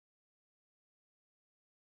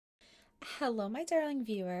Hello, my darling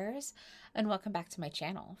viewers, and welcome back to my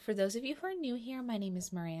channel. For those of you who are new here, my name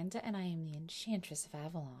is Miranda, and I am the Enchantress of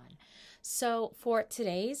Avalon. So for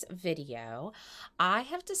today's video, I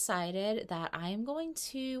have decided that I am going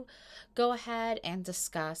to go ahead and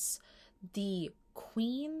discuss the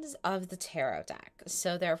queens of the tarot deck.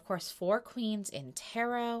 So there are, of course, 4 queens in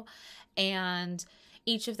tarot, and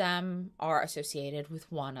each of them are associated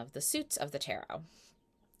with one of the suits of the tarot.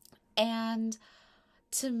 And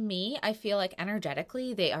to me, I feel like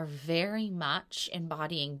energetically they are very much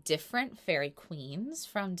embodying different fairy queens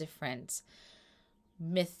from different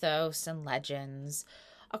mythos and legends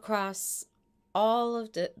across all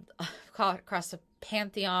of the across the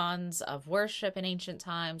pantheons of worship in ancient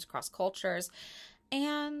times, across cultures,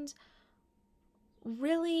 and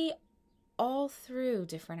really all through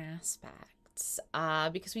different aspects.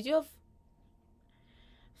 Because we do have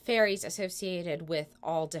fairies associated with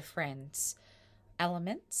all different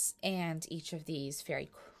elements, and each of these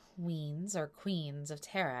fairy queens or queens of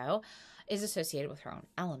tarot is associated with her own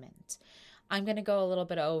element. I'm going to go a little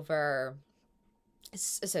bit over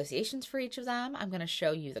associations for each of them. I'm going to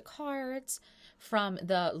show you the cards from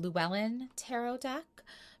the Llewellyn tarot deck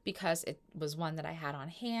because it was one that I had on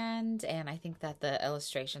hand, and I think that the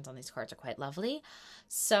illustrations on these cards are quite lovely.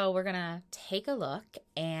 So we're going to take a look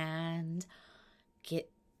and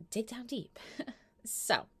dig down deep.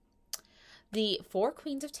 So the 4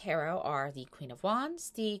 queens of tarot are the Queen of Wands,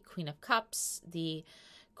 the Queen of Cups, the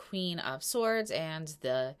Queen of Swords, and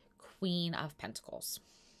the Queen of Pentacles.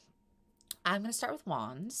 I'm going to start with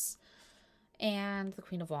Wands, and the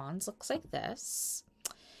Queen of Wands looks like this.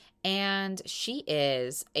 And she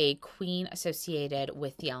is a queen associated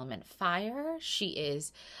with the element fire. She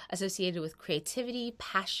is associated with creativity,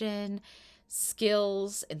 passion,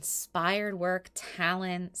 skills, inspired work,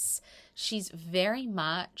 talents. She's very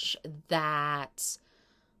much that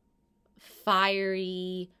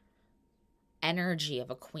fiery energy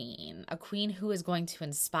of a queen who is going to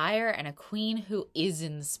inspire, and a queen who is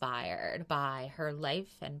inspired by her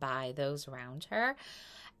life and by those around her.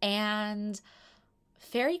 And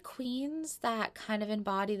fairy queens that kind of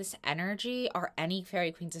embody this energy are any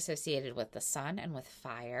fairy queens associated with the sun and with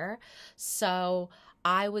fire. So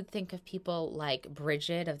I would think of people like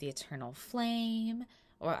Bridget of the Eternal Flame,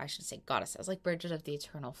 or I should say goddesses, like Bridget of the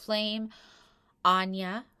Eternal Flame,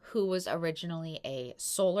 Anya, who was originally a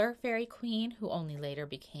solar fairy queen who only later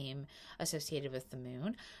became associated with the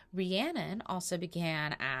moon. Rhiannon also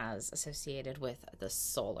began as associated with the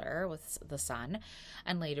solar, with the sun,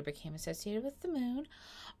 and later became associated with the moon.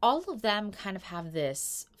 All of them kind of have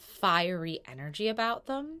this fiery energy about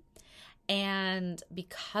them. And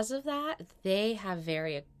because of that, they have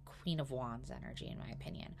very Queen of Wands energy, in my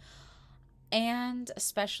opinion. And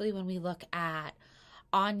especially when we look at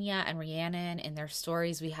Anya and Rhiannon in their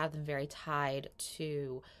stories, we have them very tied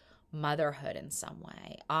to motherhood in some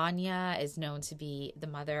way. Anya is known to be the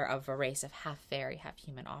mother of a race of half fairy, half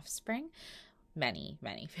human offspring. Many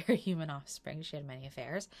fairy human offspring. She had many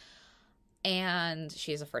affairs. And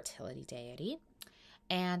she is a fertility deity.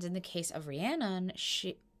 And in the case of Rhiannon,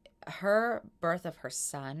 her birth of her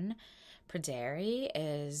son, Pryderi,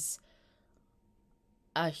 is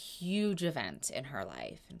a huge event in her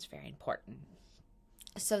life, and it's very important.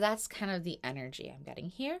 So that's kind of the energy I'm getting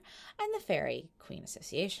here, and the fairy queen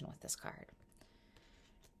association with this card.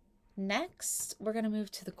 Next, we're going to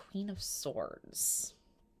move to the Queen of Swords.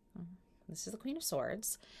 This is the Queen of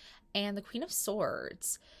Swords, and the Queen of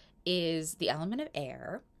Swords is the element of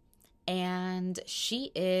air, and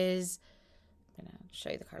she is, I'm going to show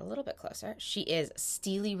you the card a little bit closer. She is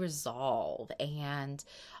steely resolve and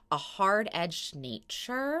a hard-edged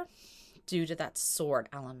nature due to that sword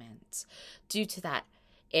element, due to that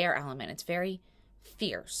air element. It's very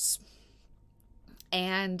fierce.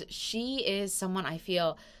 And she is someone I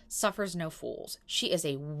feel suffers no fools. She is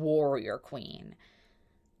a warrior queen.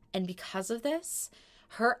 And because of this,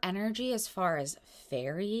 her energy as far as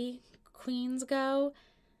fairy queens go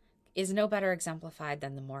is no better exemplified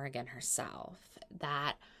than the Morrigan herself.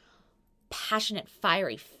 That passionate,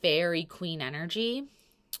 fiery, fairy queen energy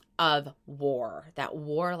of war, that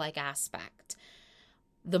warlike aspect.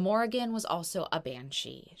 The Morrigan was also a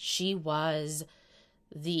banshee. She was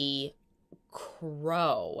the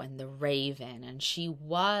crow and the raven, and she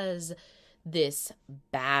was this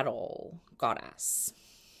battle goddess.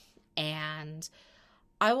 And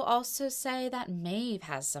I will also say that Maeve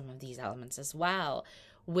has some of these elements as well,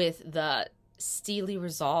 with the steely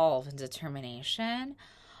resolve and determination,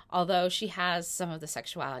 although she has some of the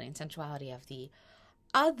sexuality and sensuality of the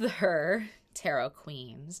other tarot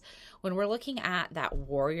queens. When we're looking at that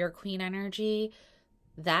warrior queen energy,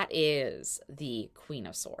 That is the Queen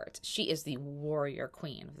of Swords. She is the warrior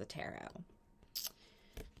queen of the tarot.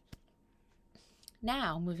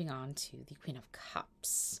 Now, moving on to the Queen of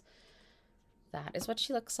Cups. That is what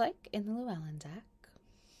she looks like in the Llewellyn deck.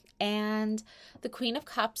 And the Queen of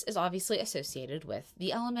Cups is obviously associated with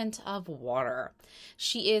the element of water.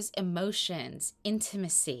 She is emotions,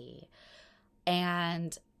 intimacy,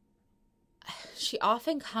 and she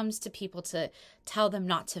often comes to people to tell them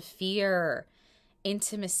not to fear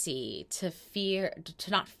intimacy, to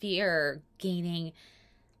not fear gaining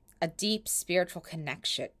a deep spiritual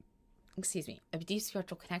connection. A deep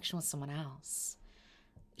spiritual connection with someone else.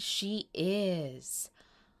 She is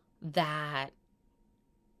that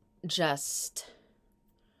just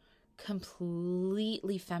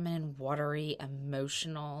completely feminine, watery,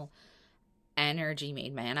 emotional energy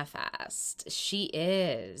made manifest. She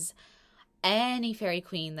is any fairy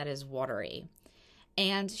queen that is watery.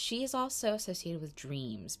 And she is also associated with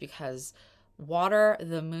dreams because water,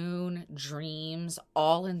 the moon, dreams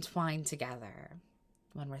all entwine together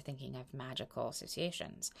when we're thinking of magical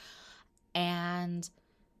associations. And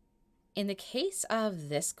in the case of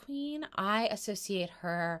this queen, I associate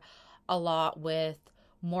her a lot with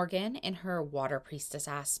Morgan in her water priestess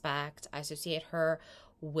aspect. I associate her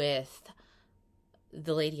with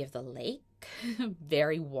the Lady of the Lake,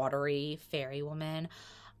 very watery fairy woman.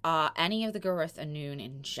 Any of the Gurth Anun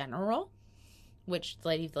in general, which the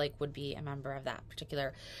Lady of the Lake would be a member of that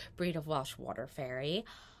particular breed of Welsh water fairy.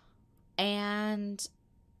 And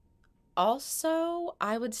also,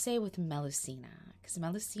 I would say with Melusina, because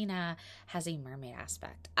Melusina has a mermaid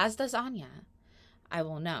aspect, as does Anya, I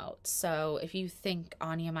will note. So if you think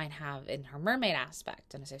Anya might have in her mermaid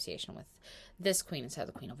aspect an association with this queen instead of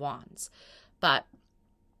the Queen of Wands. But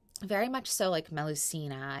very much so like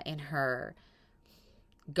Melusina in her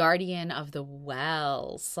guardian of the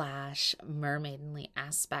well / mermaidenly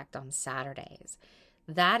aspect on Saturdays.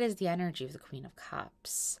 That is the energy of the Queen of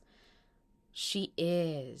Cups. She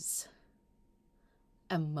is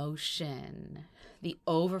emotion, the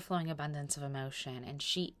overflowing abundance of emotion, and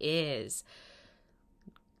she is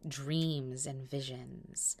dreams and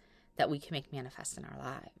visions that we can make manifest in our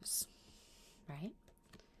lives, right?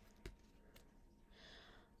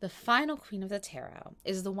 The final Queen of the Tarot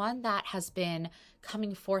is the one that has been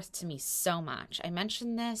coming forth to me so much. I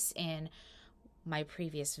mentioned this in my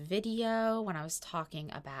previous video when I was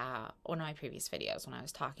talking about, one of my previous videos when I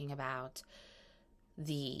was talking about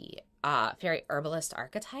the fairy herbalist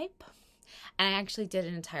archetype. And I actually did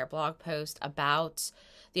an entire blog post about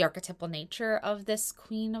the archetypal nature of this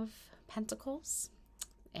Queen of Pentacles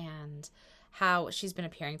and how she's been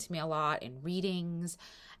appearing to me a lot in readings,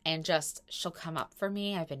 and just she'll come up for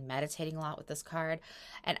me. I've been meditating a lot with this card,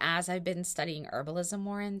 and as I've been studying herbalism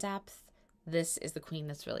more in depth, this is the queen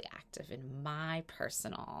that's really active in my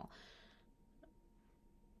personal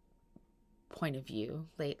point of view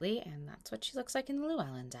lately, and that's what she looks like in the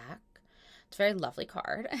Llewellyn deck. It's a very lovely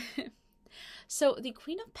card. So the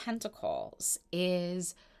Queen of Pentacles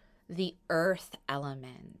is the earth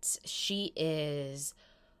element. She is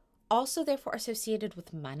also therefore associated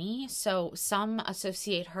with money. So some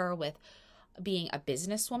associate her with being a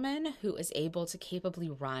businesswoman who is able to capably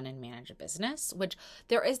run and manage a business, which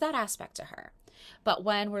there is that aspect to her. But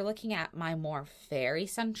when we're looking at my more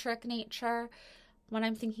fairy-centric nature, when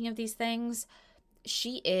I'm thinking of these things,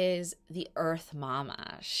 she is the earth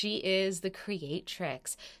mama. She is the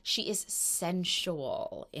creatrix. She is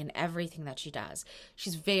sensual in everything that she does.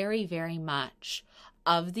 She's very, very much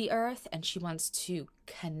of the earth, and she wants to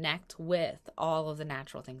connect with all of the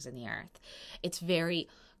natural things in the earth. It's very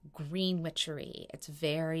green witchery. It's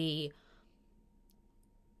very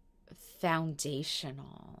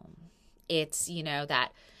foundational. It's,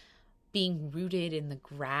 that being rooted in the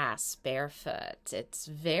grass barefoot. It's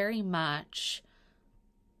very much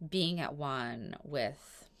being at one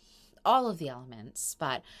with all of the elements,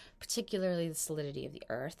 but particularly the solidity of the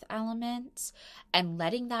earth element, and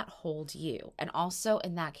letting that hold you. And also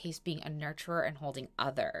in that case, being a nurturer and holding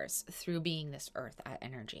others through being this earth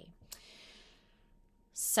energy.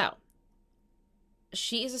 So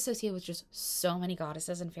she is associated with just so many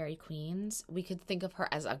goddesses and fairy queens. We could think of her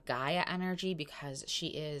as a Gaia energy because she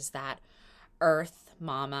is that earth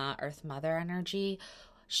mama, earth mother energy.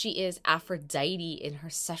 She is Aphrodite in her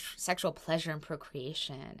sexual pleasure and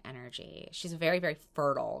procreation energy. She's a very, very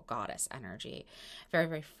fertile goddess energy, very,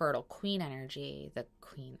 very fertile queen energy, the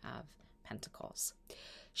Queen of Pentacles.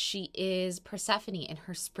 She is Persephone in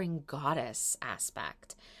her spring goddess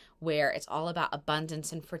aspect, where it's all about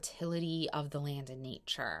abundance and fertility of the land and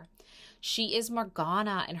nature. She is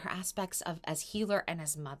Morgana in her aspects of as healer and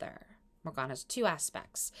as mother. Morgana's two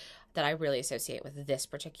aspects that I really associate with this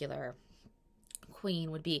particular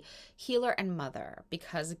queen would be healer and mother,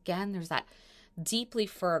 because again, there's that deeply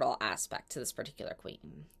fertile aspect to this particular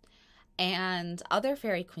queen. And other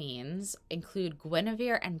fairy queens include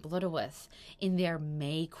Guinevere and Blodeuwedd in their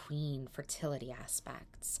May Queen fertility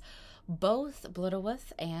aspects. Both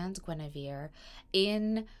Blodeuwedd and Guinevere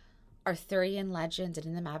in Arthurian legend and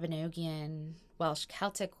in the Mabinogion Welsh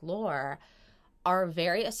Celtic lore are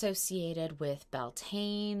very associated with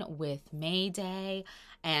Beltane, with May Day,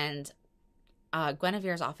 and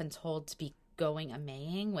Guinevere is often told to be going a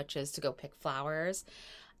Maying, which is to go pick flowers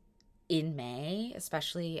in May,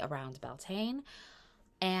 especially around Beltane.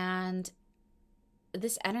 And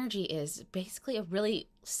this energy is basically a really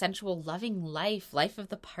sensual, loving life of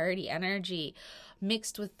the party energy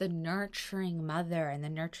mixed with the nurturing mother and the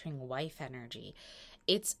nurturing wife energy.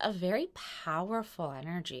 It's a very powerful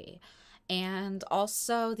energy. And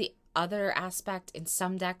also the other aspect in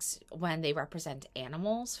some decks, when they represent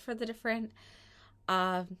animals for the different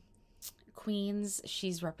queens,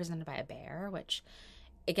 she's represented by a bear, which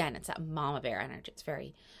again, it's that mama bear energy. It's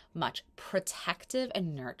very much protective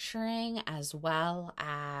and nurturing, as well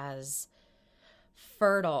as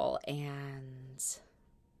fertile and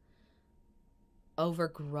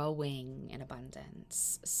overgrowing in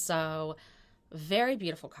abundance. So very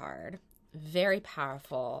beautiful card, very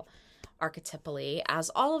powerful archetypally,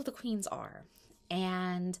 as all of the queens are.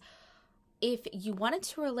 And if you wanted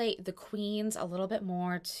to relate the queens a little bit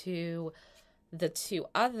more to the two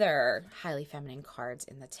other highly feminine cards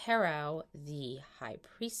in the tarot, the High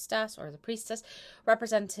Priestess or the Priestess,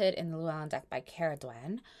 represented in the Llewellyn deck by Cara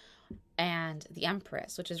Dwen, and the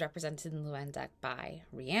Empress, which is represented in the Llewellyn deck by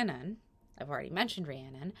Rhiannon. I've already mentioned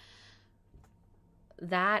Rhiannon.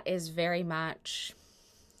 That is very much,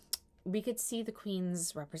 we could see the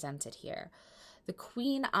queens represented here. The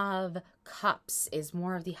Queen of Cups is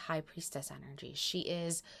more of the High Priestess energy. She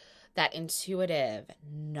is that intuitive,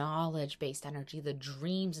 knowledge-based energy, the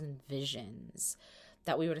dreams and visions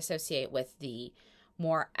that we would associate with the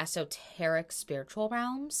more esoteric spiritual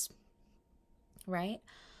realms, right?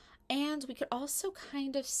 And we could also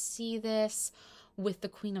kind of see this with the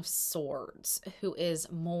Queen of Swords, who is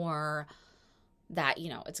more that,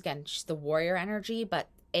 it's again, she's the warrior energy, but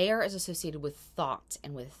air is associated with thought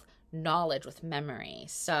and with knowledge, with memory.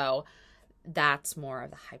 So that's more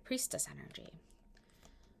of the High Priestess energy.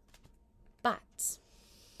 But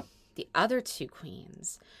the other two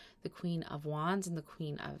queens, the Queen of Wands and the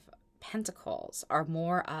Queen of Pentacles, are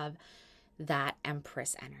more of that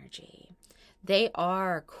Empress energy. They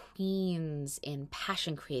are queens in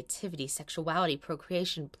passion, creativity, sexuality,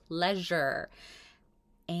 procreation, pleasure,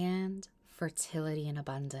 and fertility and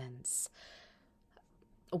abundance.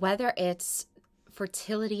 Whether it's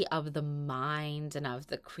fertility of the mind and of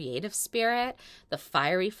the creative spirit, the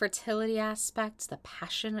fiery fertility aspect, the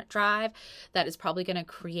passionate drive that is probably going to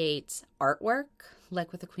create artwork,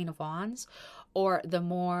 like with the Queen of Wands, or the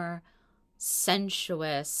more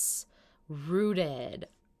sensuous, rooted,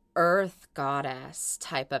 earth goddess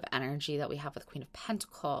type of energy that we have with Queen of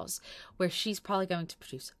Pentacles, where she's probably going to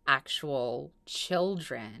produce actual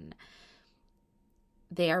children.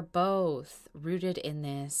 They are both rooted in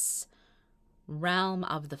this realm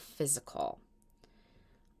of the physical.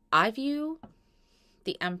 I view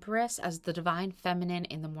the Empress as the divine feminine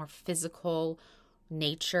in the more physical,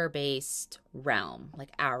 nature-based realm,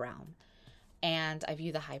 like our realm. And I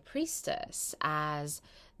view the High Priestess as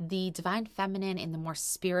the divine feminine in the more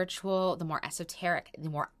spiritual, the more esoteric, the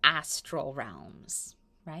more astral realms,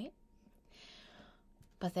 right?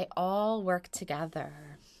 But they all work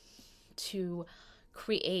together to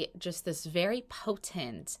create just this very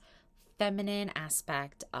potent feminine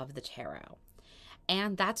aspect of the tarot.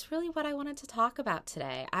 And that's really what I wanted to talk about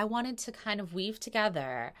today. I wanted to kind of weave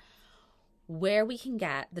together where we can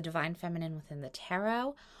get the divine feminine within the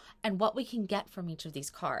tarot and what we can get from each of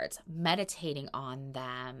these cards, meditating on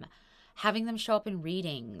them, having them show up in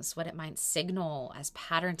readings, what it might signal as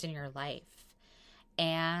patterns in your life,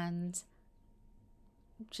 and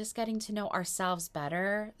just getting to know ourselves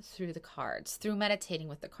better through the cards, through meditating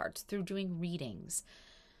with the cards, through doing readings.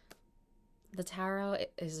 The tarot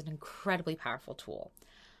is an incredibly powerful tool.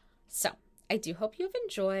 So I do hope you've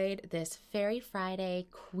enjoyed this Fairy Friday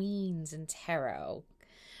Queens and Tarot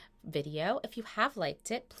video. If you have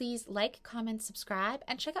liked it, please like, comment, subscribe,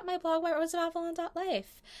 and check out my blog at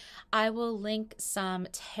roseofavalon.life. I will link some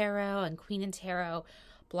tarot and Queen and Tarot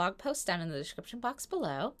blog posts down in the description box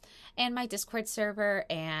below, and my Discord server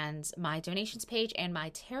and my donations page and my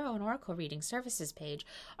tarot and oracle reading services page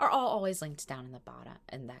are all always linked down in the bottom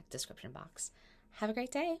in that description box. Have a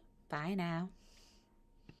great day. Bye now.